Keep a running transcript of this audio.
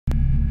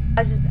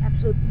This is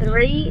episode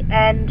 3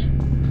 and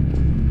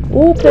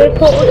ooh, play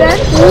portal again.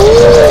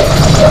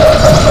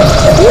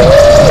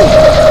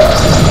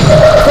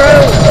 Pro.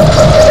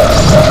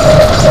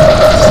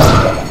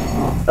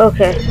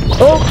 Okay.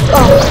 Oh,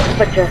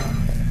 gotcha.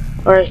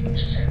 Alright.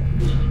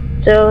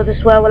 So this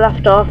is where we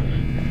left off.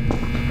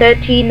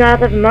 13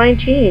 out of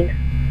 19.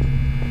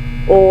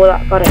 Oh,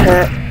 that gotta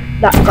hurt.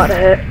 That gotta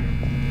hurt.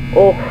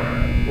 Oh.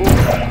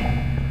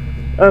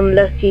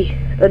 Unlucky.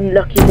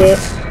 Unlucky mate.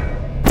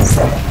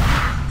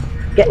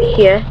 Get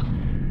here.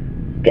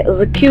 Get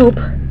the cube.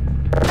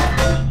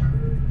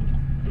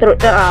 Throw it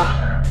down.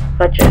 Ah,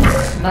 gotcha.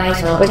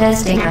 Vital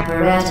testing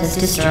apparatus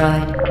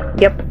destroyed.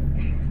 Yep.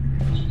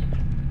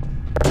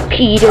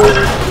 Pedo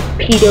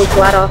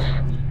GLaDOS.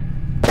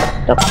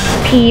 Stop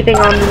peeving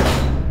on.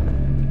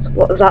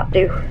 What does that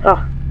do?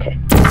 Oh, okay.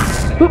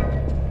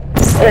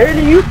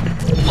 Alley-oop.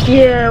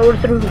 Yeah, we're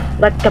through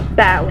like a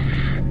boss.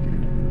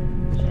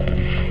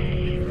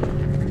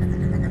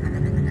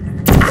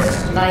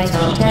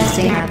 Vital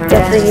testing apparatus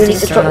Guessing you need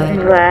to put destroyed.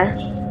 them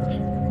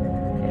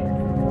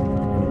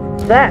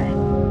there.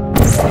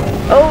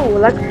 Oh,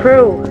 like a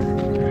pro.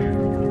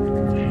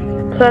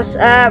 Plus,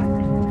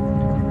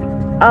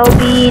 I'll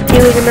be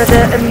doing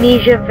another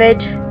Amnesia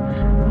vid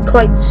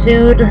quite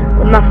soon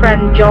with my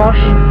friend Josh.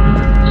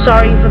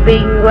 Sorry for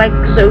being like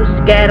so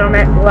scared on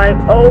it. Like,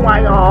 oh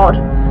my god,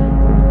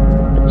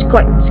 it's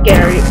quite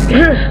scary.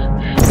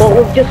 Well,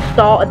 we've just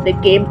started the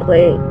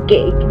gameplay,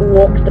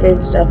 walkthrough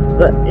and stuff,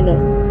 but you know.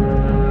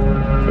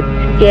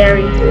 It's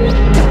scary.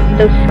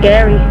 So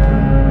scary.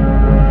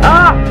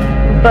 Ah!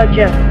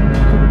 Fudger.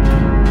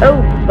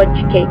 Oh,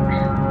 fudge cakes.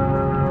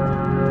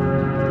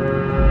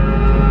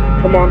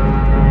 Come on.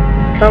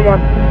 Come on.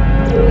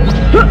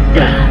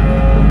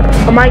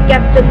 I might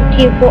get some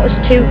Team Fortress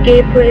 2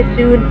 gameplay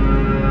soon.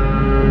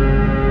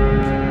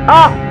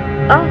 Ah!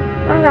 Oh,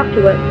 I'll have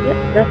to work with it.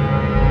 No.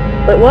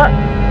 Wait, what?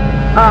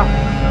 Ah.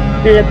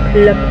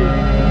 Lucky.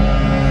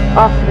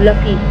 Ah,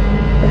 lucky.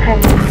 Okay.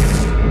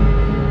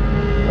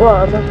 Well,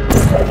 I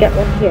must get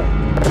one here.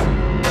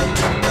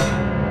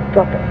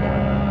 Drop it.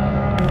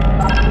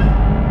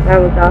 There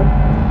we go.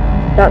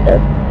 That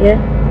does, yeah.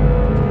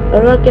 I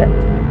don't get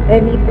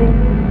anything.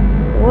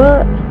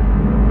 What?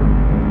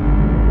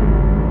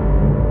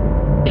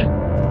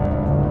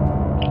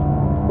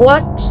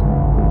 What?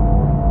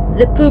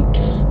 The poops.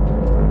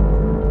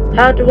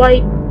 How do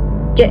I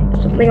get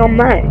something on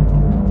there?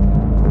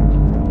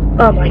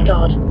 Oh my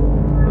god.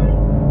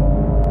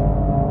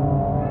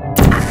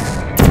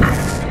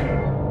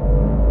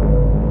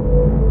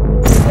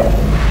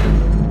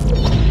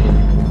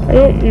 I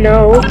don't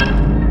know.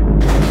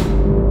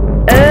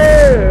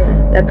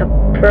 Oh, like a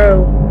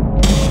pro.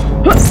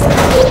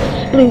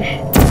 Sploosh.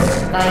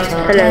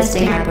 Vital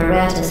testing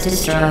apparatus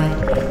destroyed.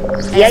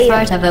 Yeah, As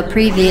part of a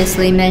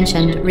previously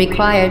mentioned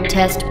required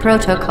test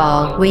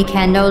protocol, we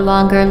can no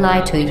longer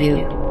lie to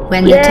you.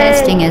 When the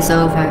testing is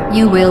over,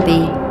 you will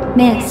be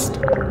missed.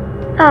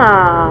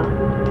 Ah,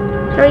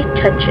 very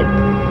touching.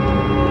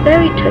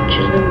 Very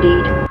touching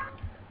indeed.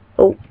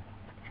 Oh.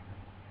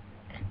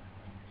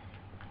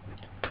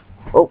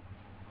 Oh.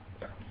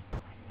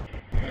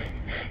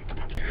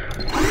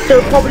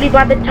 So probably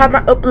by the time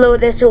I upload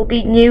this, it'll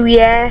be New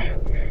Year.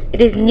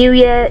 It is New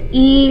Year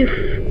Eve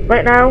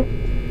right now.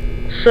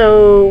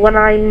 So when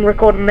I'm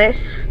recording this,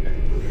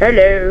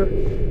 hello,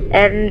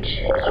 and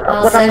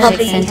All what I'm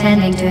subjects probably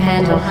intending to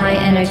handle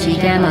high-energy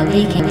gamma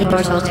leaking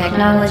portal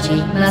technology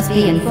must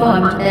be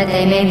informed that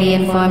they may be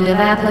informed of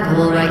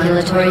applicable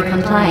regulatory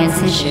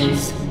compliance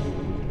issues.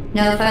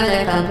 No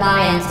further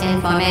compliance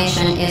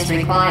information is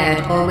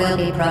required or will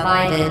be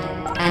provided,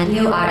 and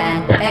you are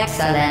an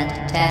excellent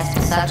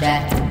test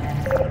subject.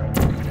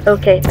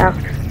 okay.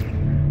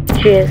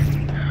 Cheers.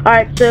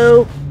 Alright,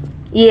 so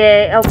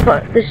yeah, I'll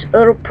put this.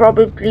 It'll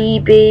probably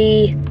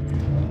be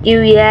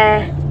New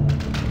Year.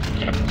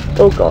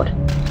 Oh god.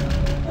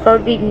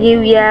 Probably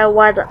New Year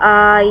when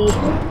I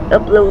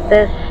upload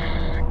this,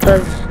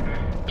 because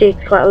it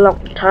takes quite a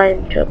long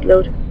time to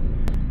upload.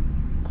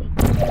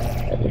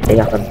 Anything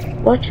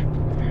happen? What?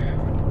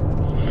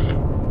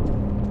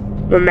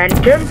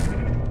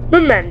 Momentum?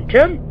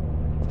 Momentum?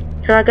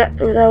 Can I get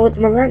through there with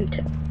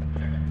momentum?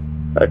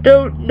 I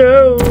don't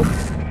know.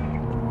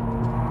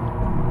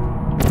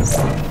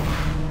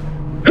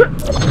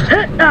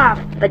 Ah,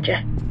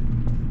 fudger.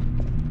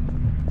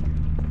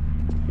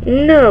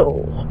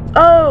 No.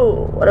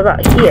 Oh, what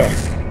about here?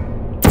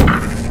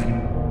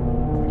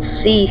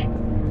 See.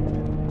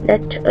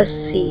 Let us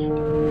see.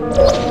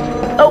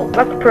 Oh,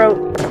 like a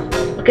pro.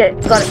 Okay,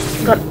 got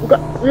it. Got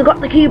it. We got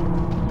the cube.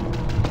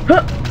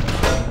 Huh.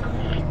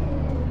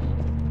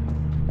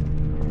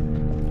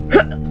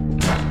 Huh.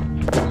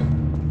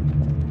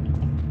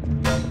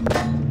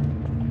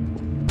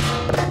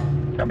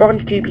 Come on,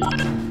 Cubey.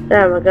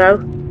 There we go.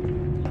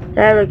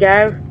 There we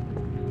go.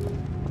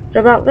 What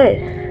about this?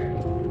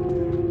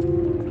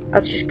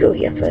 I'll just go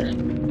here first.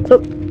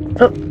 Hup,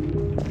 hup,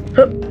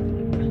 hup.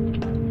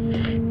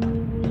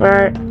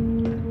 Right.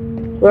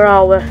 Where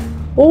are we?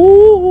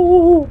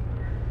 Ooh!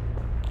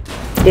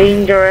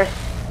 Dangerous.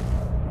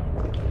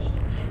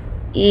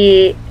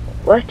 Yeah.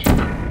 What?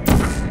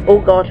 Oh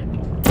god.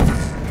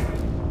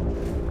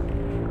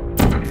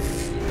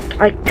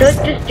 I could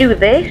just do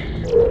this.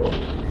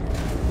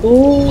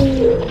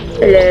 Ooh.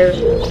 Hello.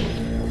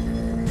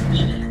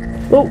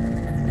 Oh.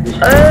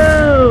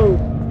 Oh.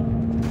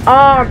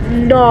 Oh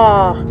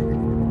no.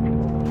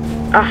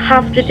 I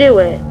have to do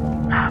it.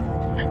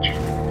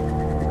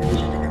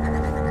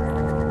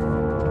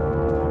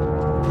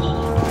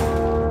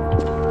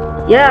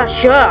 Yeah,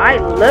 sure. I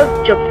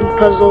love jumping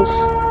puzzles.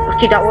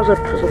 Actually, that was a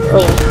puzzle.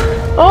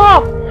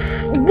 Oh,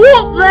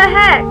 what the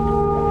heck?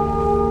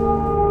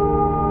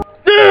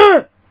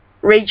 Ugh!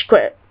 Rage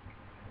quit.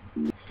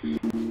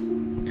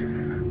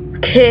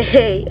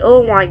 Okay.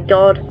 Oh my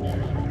god.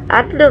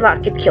 I didn't know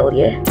that could kill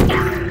you.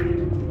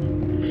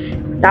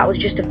 That was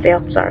just a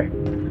fail. Sorry.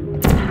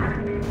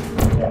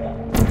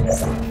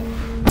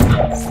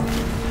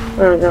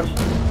 There we go.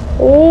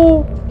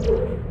 Oh.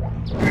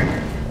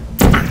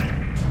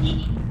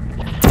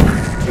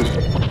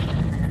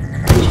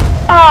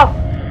 Oh!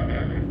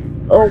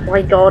 Oh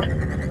my god.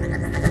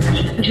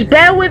 Just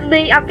bear with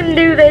me. I can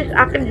do this.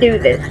 I can do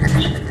this.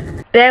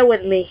 Bear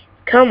with me.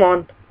 Come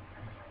on.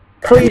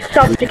 Pull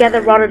yourself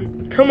together,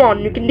 Ron. Come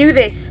on. You can do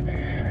this.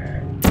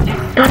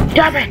 God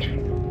damn it.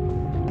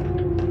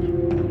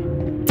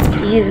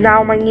 He is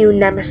now my new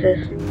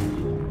nemesis.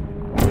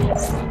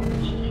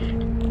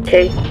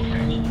 Okay.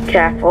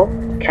 Careful.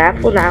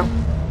 Careful now.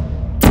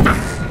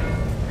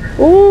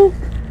 Ooh.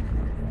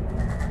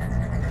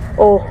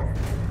 Oh.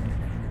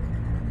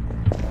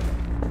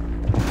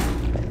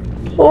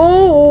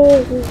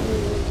 Oh!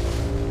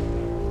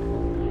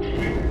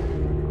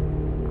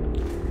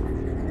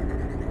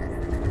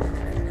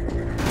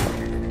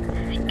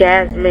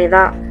 Scares me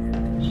that.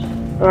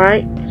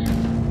 Right?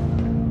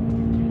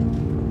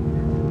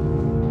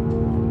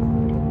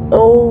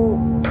 Oh,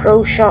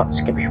 pro shots.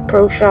 Give me a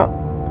pro shot.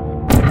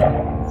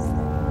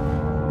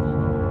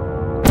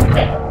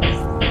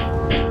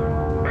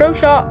 Pro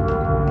shot.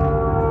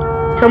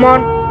 Come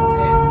on.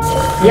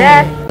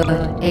 Yes.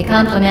 A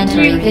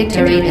complimentary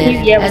victory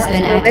lift has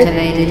been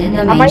activated in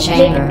the main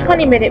chamber. I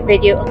might make a 20-minute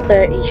video of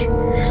 30.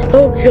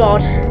 Oh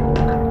god.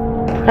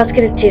 That's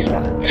gonna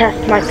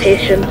test my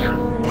patience.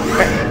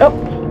 Right. Oh,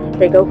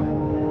 there we go.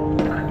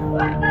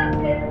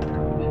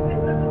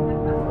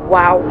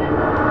 Wow.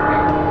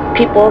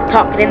 People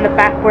talking in the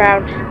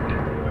background.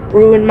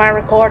 Ruined my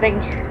recording.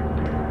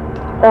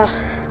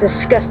 Ugh,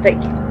 disgusting.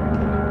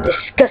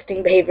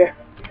 Disgusting behavior.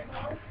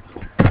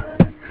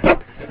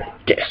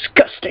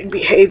 Disgusting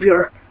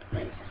behavior.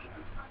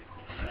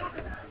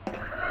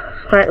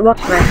 Right,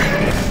 what's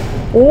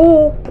next?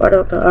 Oh, what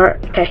about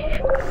okay.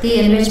 The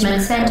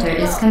Enrichment Center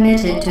is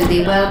committed to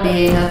the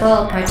well-being of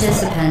all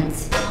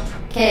participants.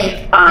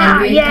 Cake and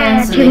green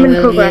counseling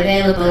will be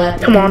available at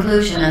the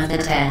conclusion of the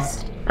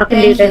test.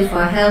 Thank you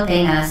for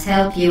helping us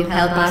help you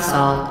help us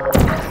all.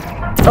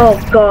 Oh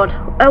god.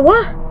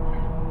 What?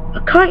 I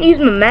can't use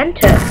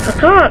Memento. I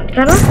can't,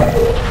 can I?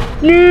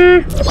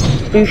 No.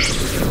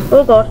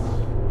 Oh god.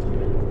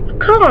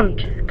 I can't,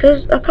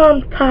 because I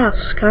can't pass,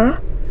 can I?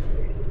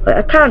 Wait,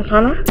 I can I?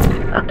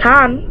 I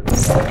can.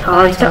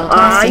 Vital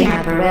testing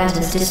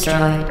apparatus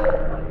destroyed.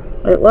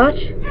 Wait, what?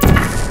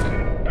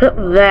 Put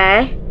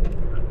there.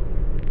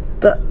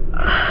 But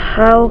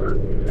how?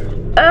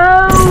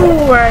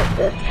 Oh, right.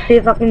 Let's see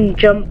if I can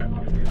jump.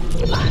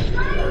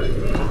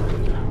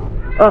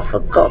 Oh, for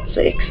God's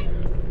sakes.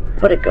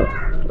 Where'd it go?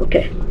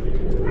 Okay.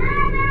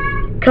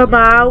 Come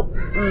out.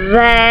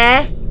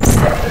 There.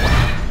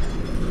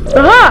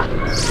 Aha!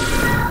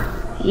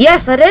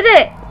 Yes, I did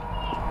it!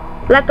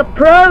 Like a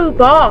pro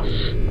boss.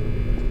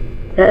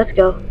 Yeah, let's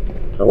go.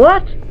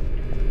 What?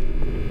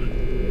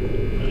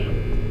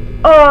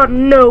 Oh,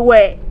 no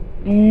way.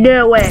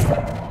 No way.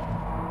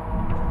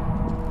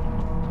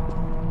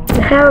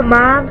 The hell,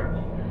 man?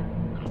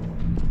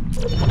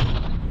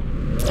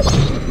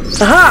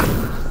 Aha!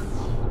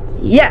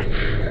 Yes!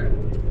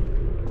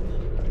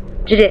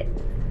 Did it?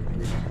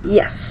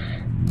 Yes.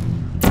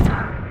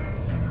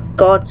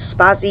 God,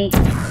 Spazzy.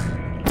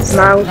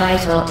 Mouse.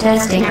 Vital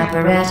testing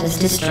apparatus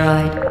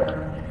destroyed.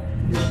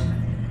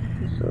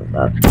 So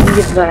that's gonna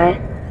get there.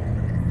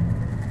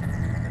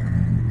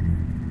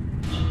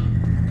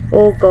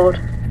 Oh god.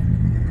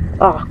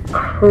 Oh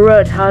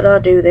crud, how do I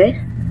do this?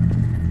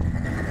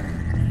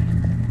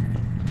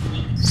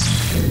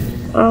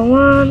 I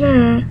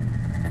wanna...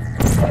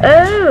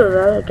 Oh,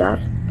 there we go.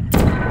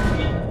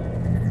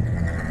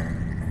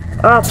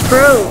 Oh,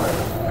 pro.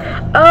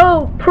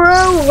 Oh,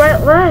 pro, right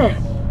there.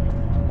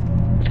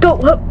 Let's go. We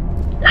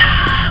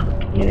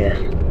can do this.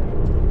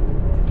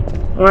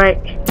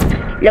 Right.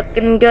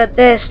 Looking good,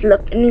 this.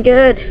 Looking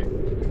good.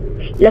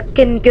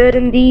 Looking good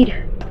indeed.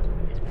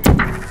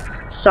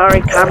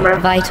 Sorry, camera.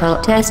 Vital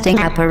testing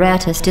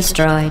apparatus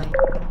destroyed.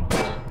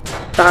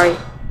 Sorry.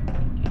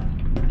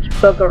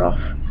 Just bugger off.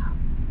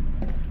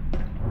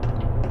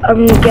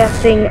 I'm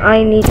guessing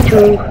I need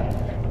to...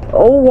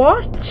 Oh,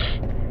 what?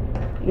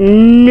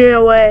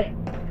 No way.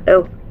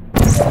 Oh.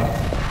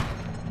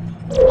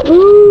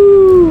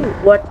 Ooh.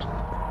 What?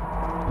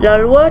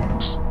 Lol, what?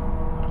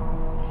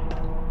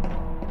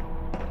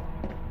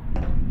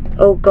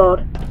 Oh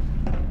god.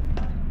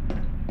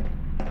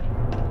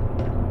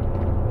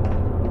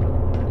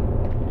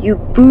 You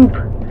boob.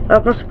 How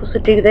am I supposed to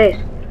do this?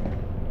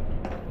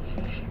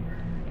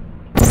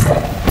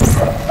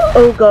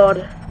 Oh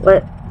god.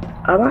 Wait.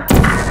 Am I?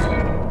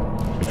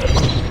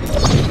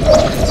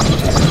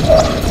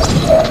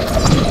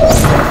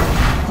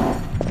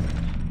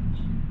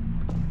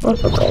 Oh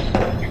for God's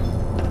sake.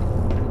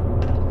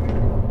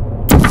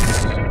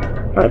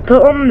 Right,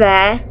 put on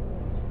there.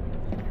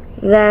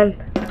 Then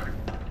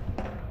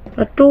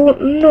I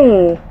don't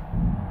know.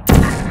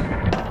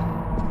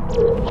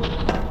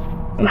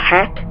 What the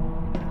heck?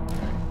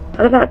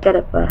 How did that get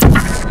up there?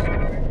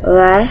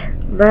 There,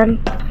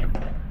 then.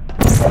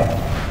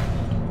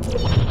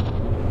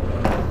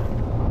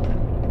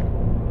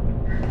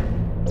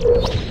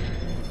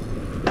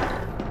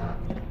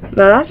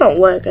 No, that's not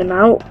working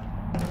out.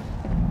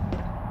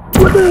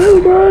 What the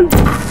hell, man?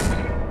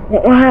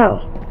 What the hell?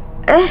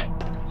 Eh?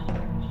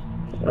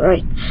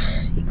 Right.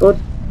 You go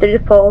through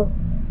the pole.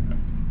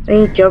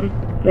 Then you jump.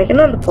 Make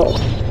another pole.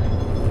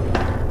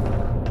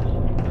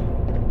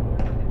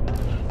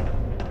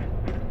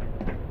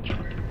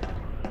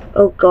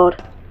 Oh god.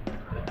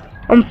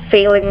 I'm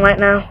failing right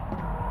now.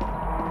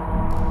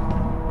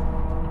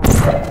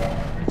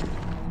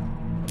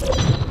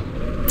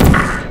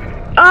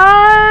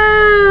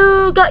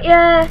 Oh! Got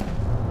ya!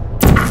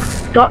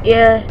 Got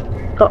ya.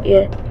 Got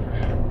ya.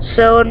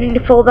 So I need to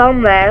fall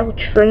down there,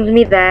 which brings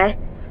me there.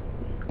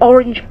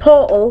 Orange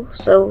portal,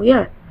 so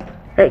yeah.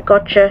 Right,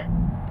 gotcha.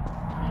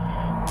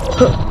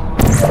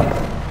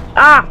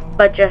 Ah!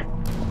 Fudger.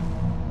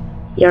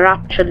 You're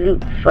absolute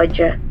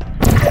fudger.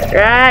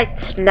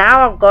 Right,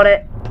 now I've got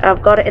it.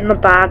 I've got it in the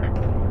bag.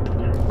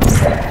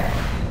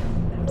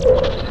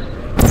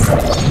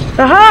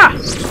 Aha!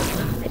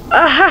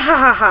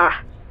 Ahahaha!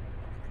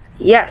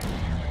 Yes.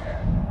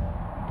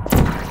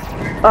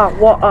 Oh,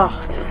 what a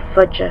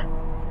fudger.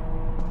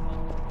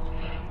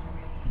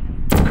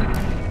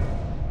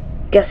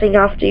 Guessing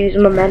I have to use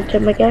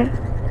momentum again.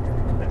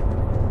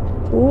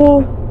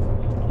 Ooh.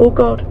 Oh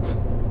god.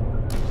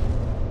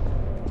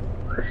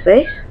 What's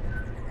this?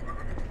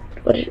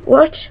 What?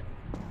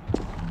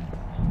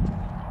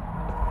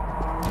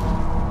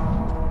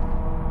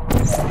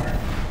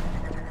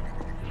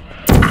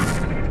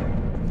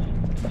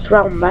 What's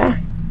around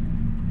there?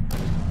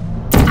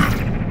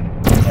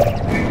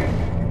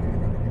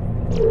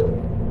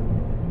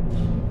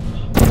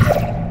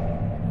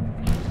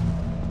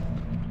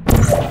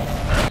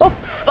 Oh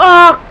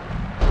fuck!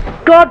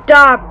 God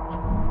damn!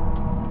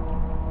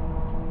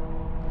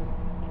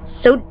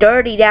 So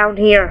dirty down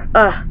here.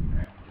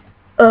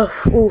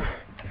 Oof.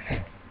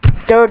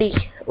 Dirty.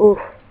 Oof.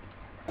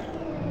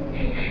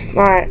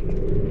 Alright.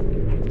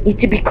 Need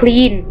to be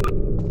clean.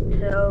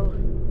 So,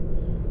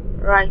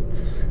 right.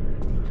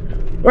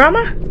 Where am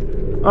I?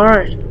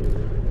 Alright.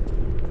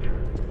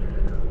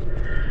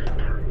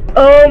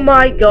 Oh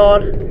my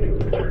god.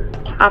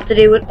 I have to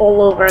do it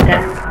all over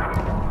again.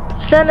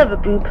 Son of a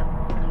boob.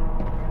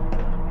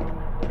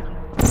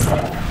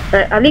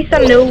 Right, at least I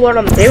know what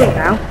I'm doing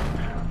now.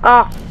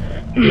 Ah.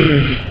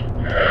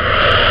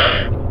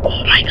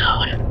 Oh my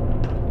god.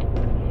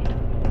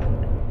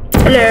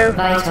 Hello.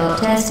 Vital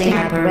testing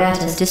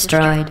apparatus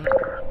destroyed.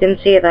 Didn't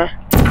see you there.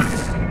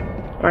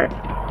 Right.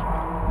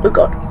 Oh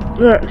god.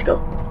 Alright, let's go.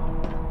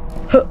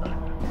 Huh.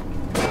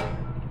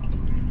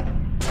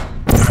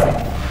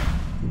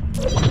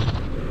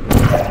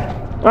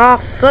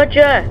 Ah,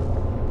 fudger!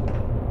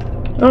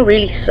 Oh,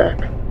 really suck.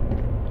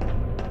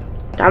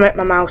 Damn it,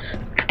 my mouse.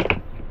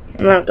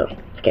 There we go.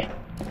 Okay.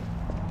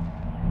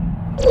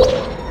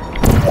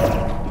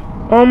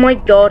 Oh my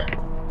god.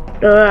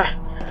 Ugh.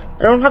 I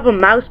don't have a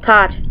mouse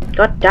pad.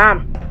 God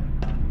damn.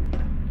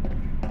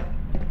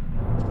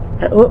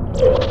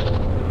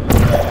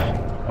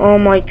 Oh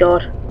my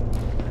god.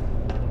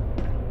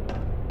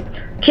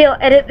 Okay, I'll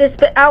edit this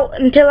bit out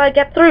until I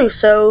get through,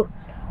 so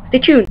stay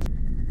tuned.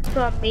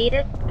 So I made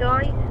it,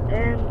 guys,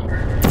 and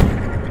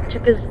it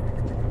took us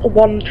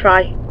one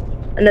try.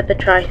 Another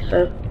try,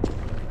 so.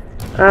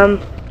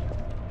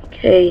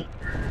 Okay.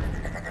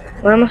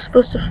 Where am I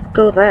supposed to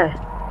go there?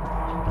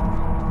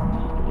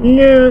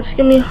 No, it's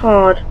gonna be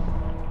hard.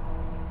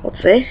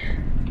 What's this?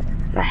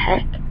 The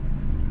heck?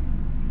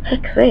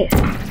 Heck's this?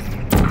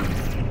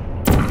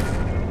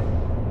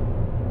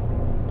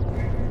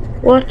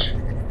 What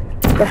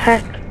the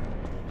heck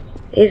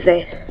is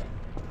this?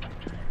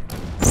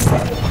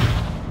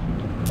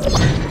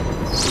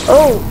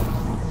 Oh!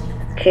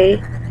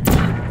 Okay.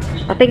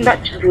 I think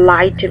that just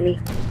lied to me.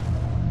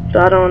 So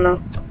I don't know.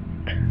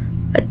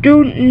 I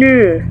don't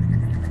know.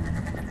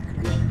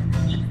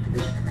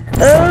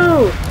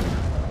 Oh!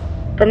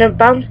 If I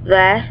bounce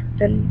there,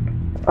 then...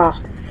 Oh,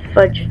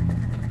 fudge.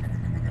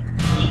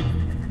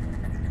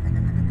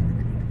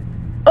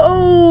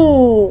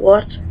 Oh!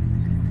 What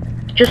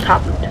just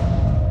happened?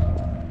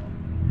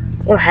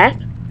 What the heck?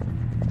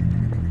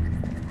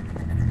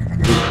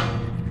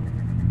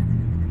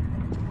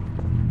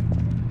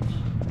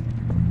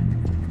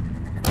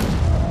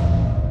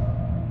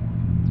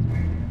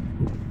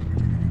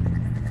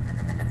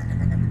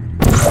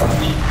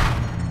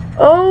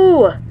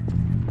 Oh!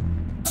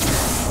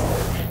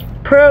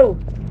 Pro!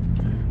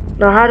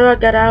 Now how do I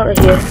get out of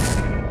here?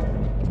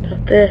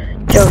 Just this.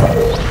 Jump.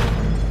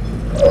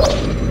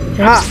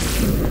 Ha!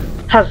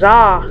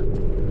 Huzzah!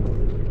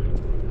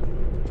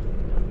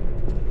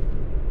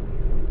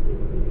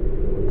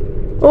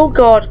 Oh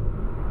god!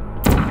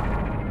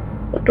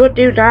 What do I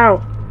do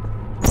now?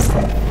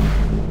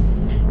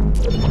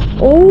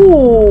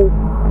 Oh!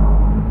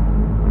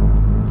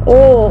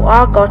 Oh,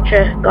 I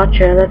gotcha.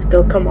 Gotcha. Let's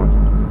go. Come on.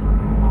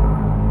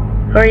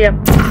 Hurry up.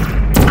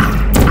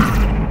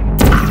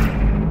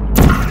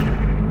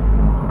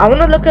 I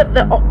want to look at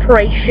the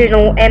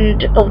operational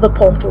end of the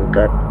portal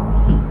gun.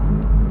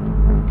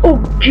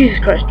 Oh, Jesus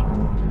Christ.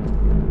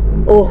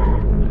 Oh,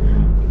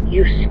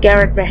 you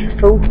scared me,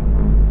 fool.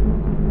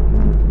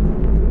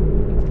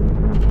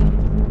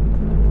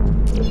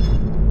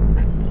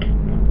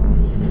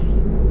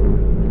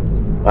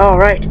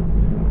 Alright.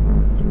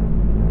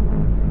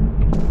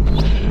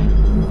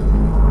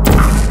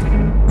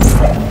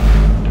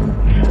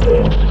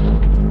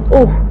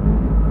 Oh.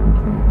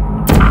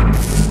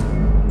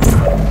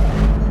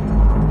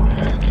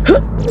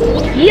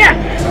 Yes!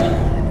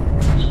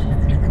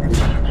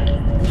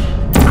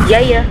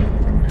 Yeah.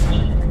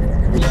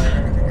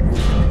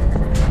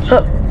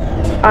 Huh.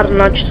 I don't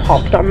know, just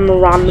hopped on the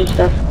random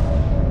stuff.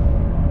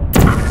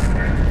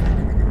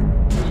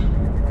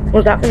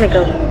 Where's that gonna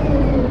go?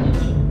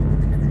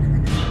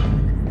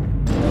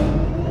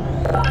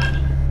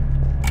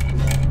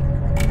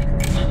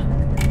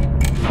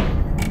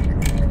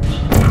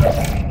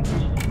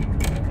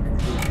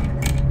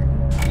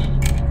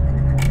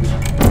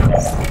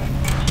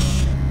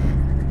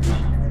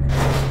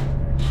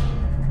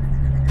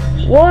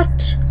 What?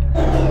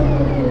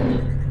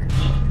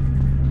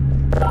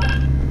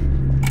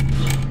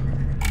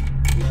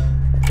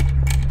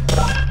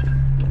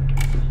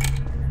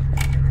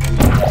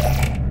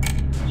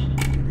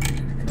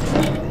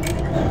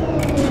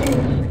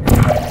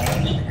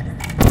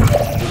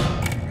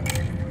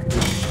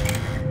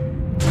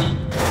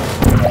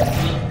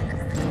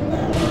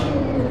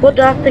 Would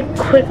I have to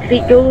quickly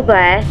go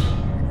there?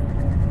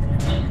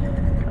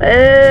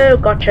 Oh,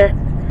 gotcha.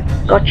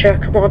 Gotcha,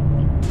 come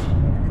on.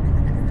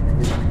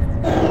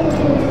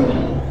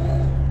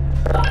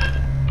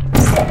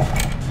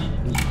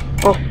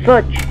 Oh,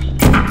 fudge.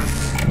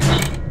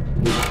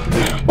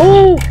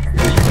 Oh!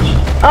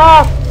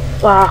 Oh!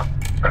 Ah,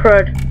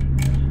 crud.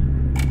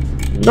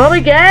 Not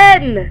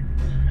again!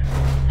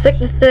 It's like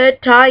the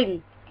third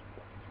time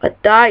I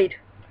died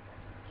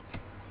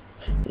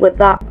with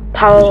that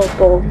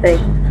powerball thing.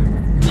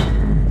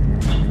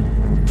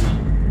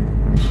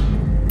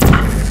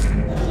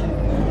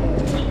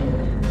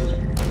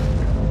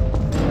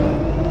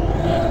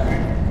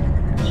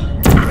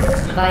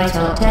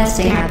 Vital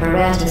testing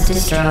apparatus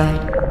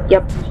destroyed.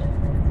 Yep.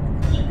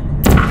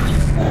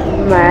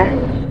 There.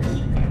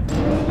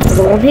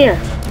 Another one here.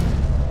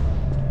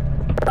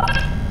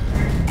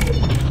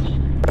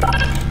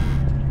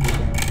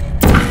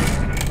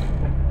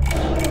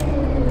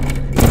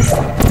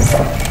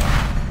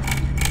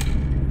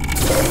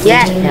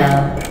 Yes. Did you know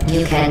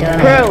you can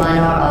donate one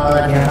or all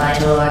of your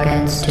vital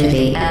organs to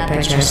the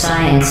Aperture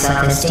Science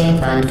Self-Esteem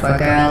Fund for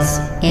Girls?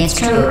 It's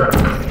true.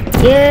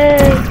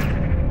 Yay!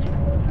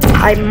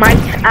 I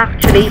might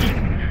actually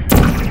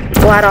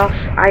glad off.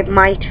 I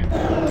might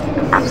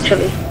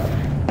actually.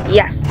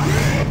 Yes.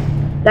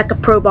 Like a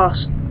pro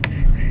boss.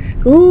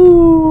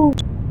 Ooh.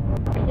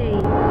 Okay.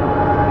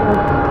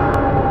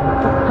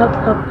 Hop,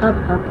 hop, hop,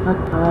 hop,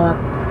 hop, hop.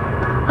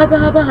 Hop,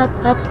 hop, hop,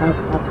 hop, hop,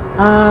 hop,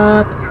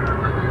 hop.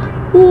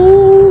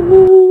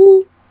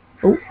 Ooh.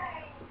 Oh.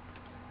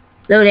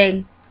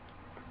 Loading.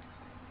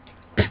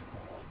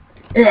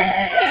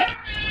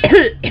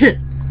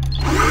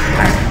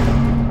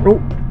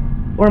 Oh.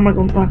 Where am I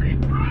going back?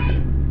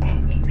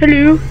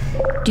 Hello?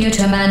 Due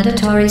to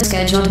mandatory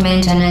scheduled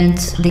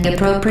maintenance, the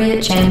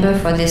appropriate chamber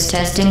for this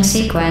testing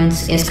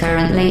sequence is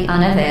currently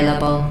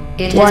unavailable.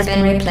 It has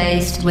been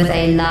replaced with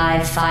a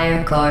live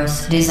fire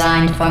course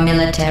designed for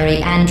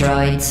military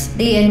androids.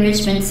 The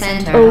Enrichment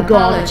Center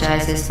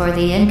apologizes for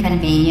the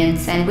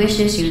inconvenience and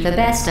wishes you the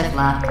best of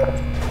luck.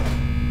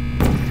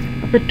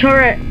 The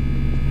turret.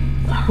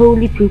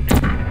 Holy poops.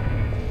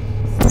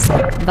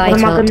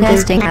 Vital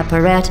testing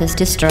apparatus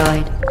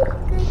destroyed.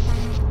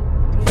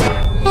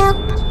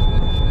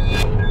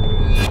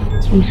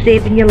 I'm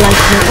saving your life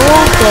now.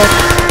 Oh god.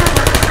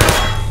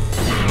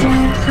 No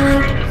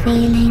hard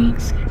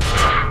feelings.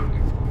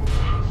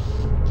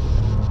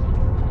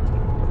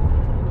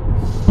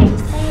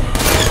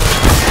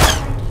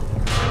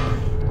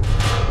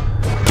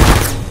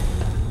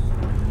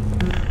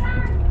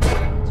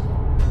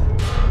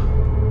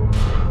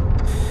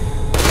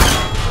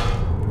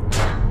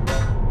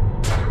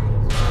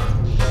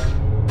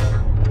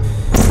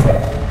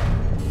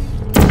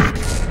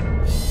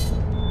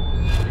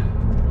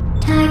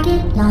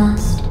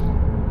 Lost.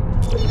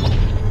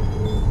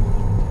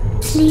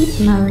 Sleep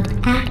mode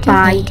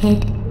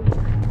activated.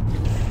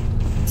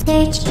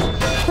 Search,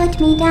 put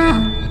me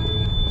down.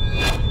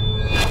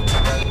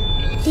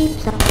 Deep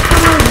function.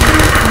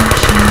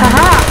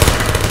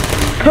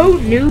 Oh,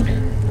 noobs.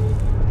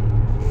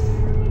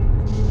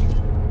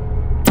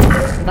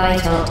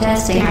 Vital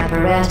testing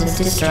apparatus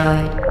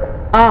destroyed.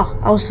 Ah,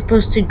 I was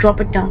supposed to drop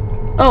it down.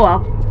 Oh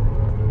well.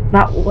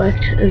 That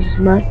worked as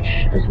much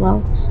as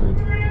well, so.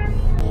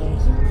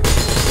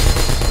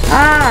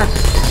 Ah,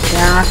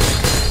 just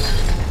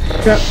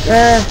stuck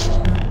there.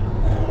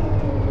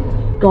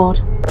 God.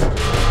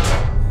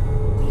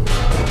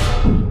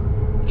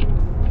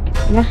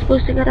 Am I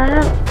supposed to get that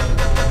out?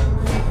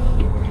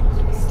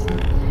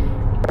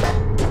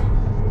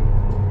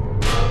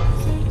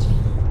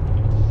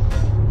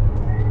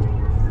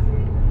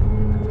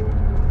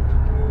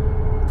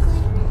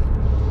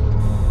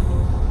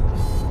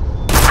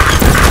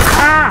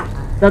 Ah!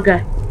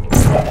 Bugger.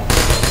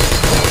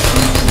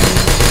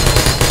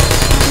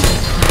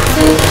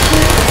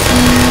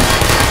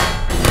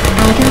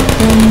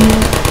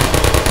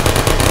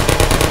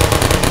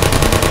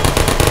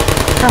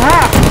 Aha!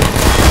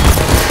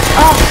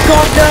 Oh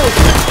God, no!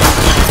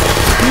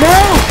 No!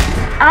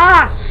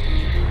 Ah!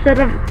 Son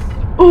of...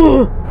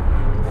 Ooh!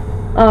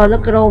 Oh,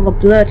 look at all the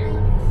blood.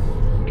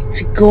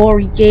 It's a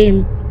gory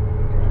game.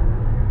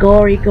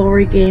 Gory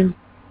game.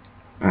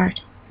 Alright.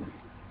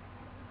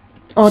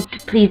 Oh,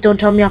 please don't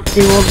tell me I have to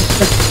do all this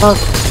stuff. Oh,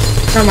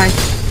 never mind.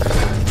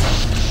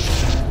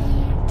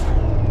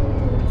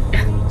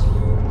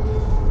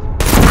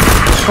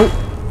 Oh.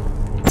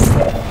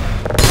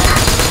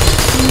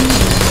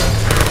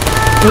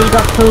 There you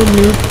got phone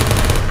noob.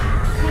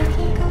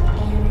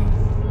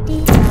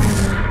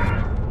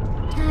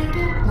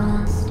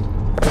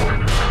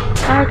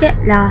 Target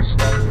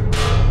lost.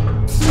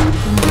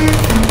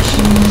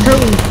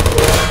 Home.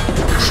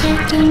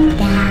 Shutting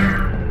down.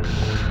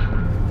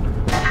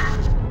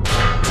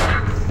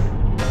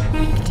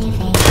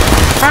 Activate.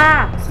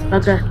 Ah!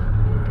 Bugger.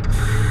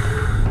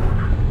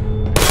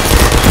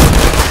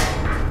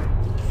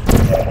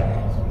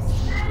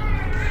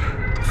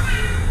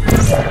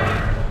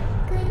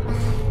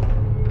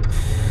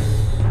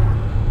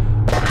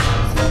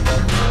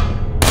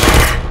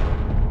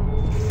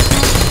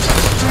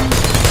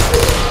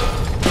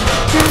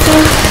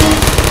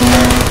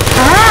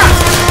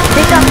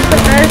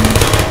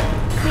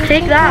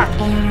 Take that!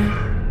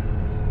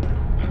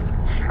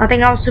 I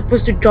think I was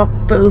supposed to drop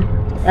both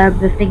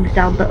the things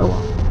down, but oh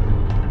well.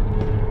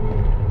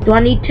 Do I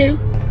need to?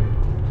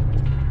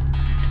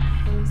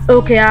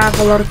 Okay, I have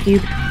a lot of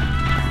cubes.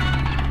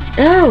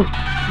 Oh!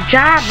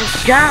 Jam!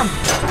 It's jam!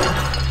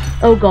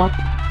 Oh God.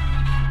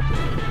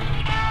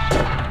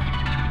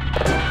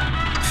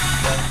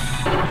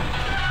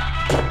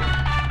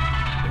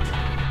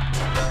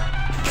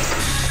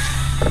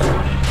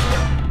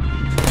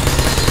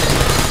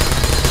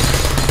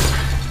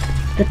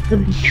 Get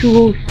some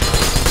tools.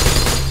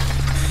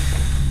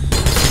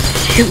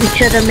 Shoot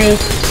each other, mate.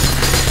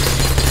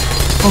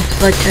 Oh,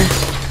 fudger.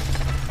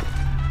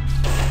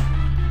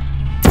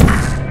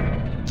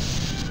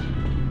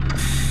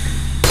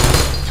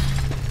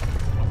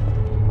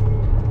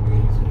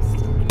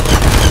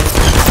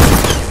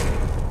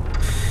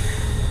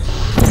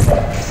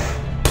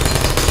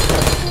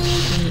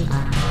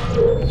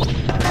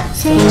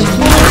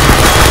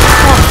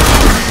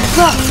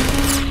 Oh,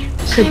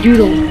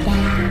 cadoodle.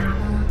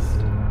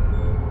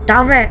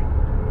 Damn it!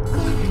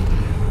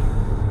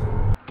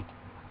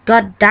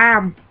 God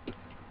damn!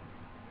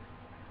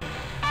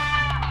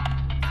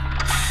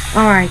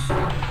 Alright.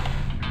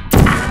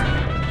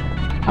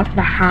 Up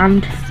the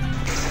hand.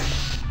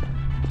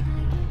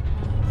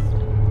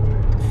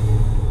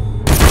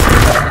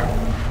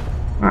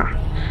 Ah,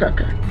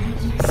 sucker.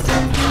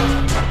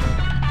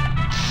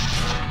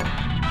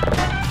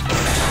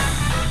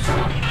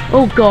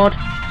 Oh God.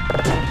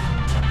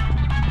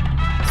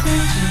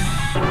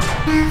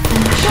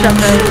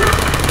 Sucker.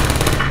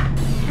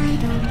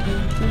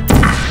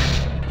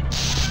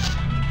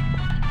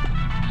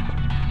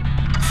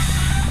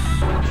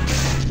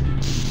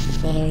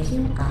 There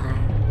you are.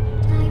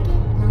 Target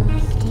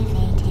lost.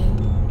 Activated.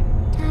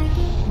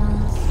 Target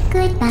lost.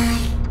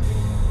 Goodbye.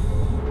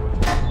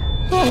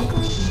 Hey.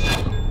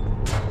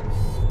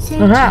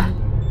 Searching. Aha.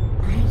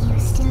 Are you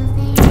still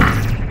there?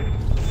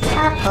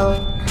 Uh-oh.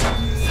 Are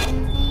you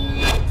still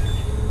there?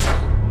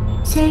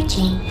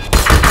 Searching.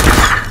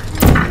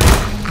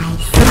 I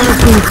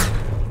see.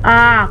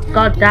 Ah,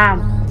 god damn.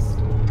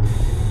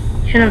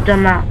 Shouldn't have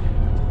done that.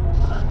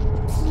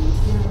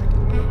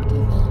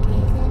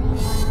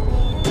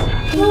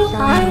 Who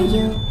are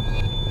you?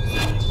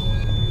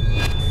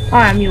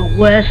 I am your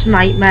worst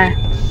nightmare.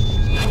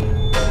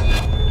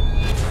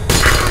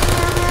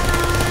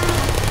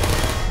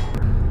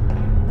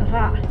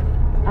 Aha.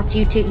 After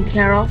you taken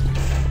care of.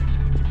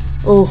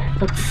 Oh,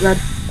 look at the blood.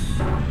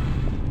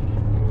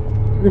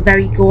 It's a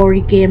very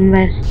gory game,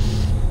 this.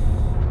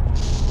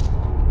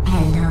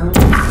 Hello.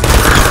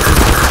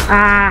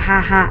 Ah ha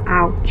ha,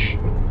 ouch.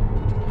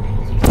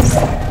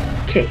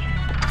 Okay.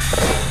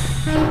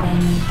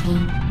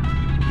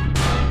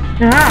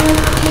 Ah,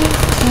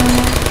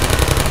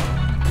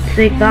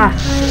 take that.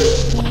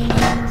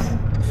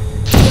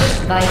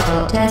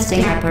 Vital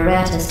testing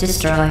apparatus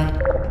destroyed.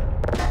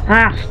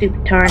 Ah,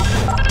 stupid turret.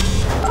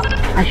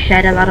 I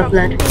shed a lot of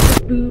blood.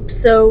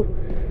 So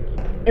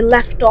it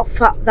left off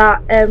at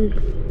that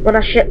when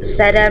I said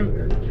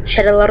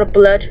shed a lot of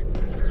blood.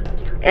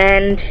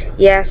 And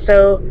yeah,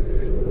 so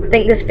I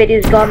think this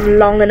video's gone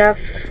long enough.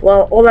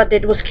 Well, all I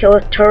did was kill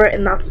a turret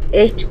and that's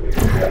it.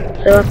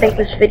 So I think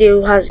this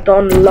video has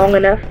gone long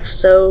enough.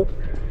 So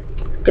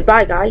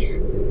goodbye guys.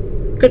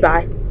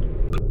 Goodbye.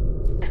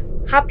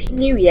 Happy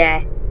New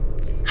Year.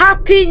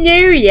 Happy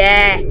New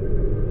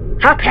Year.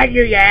 Happy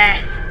New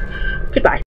Year. Goodbye.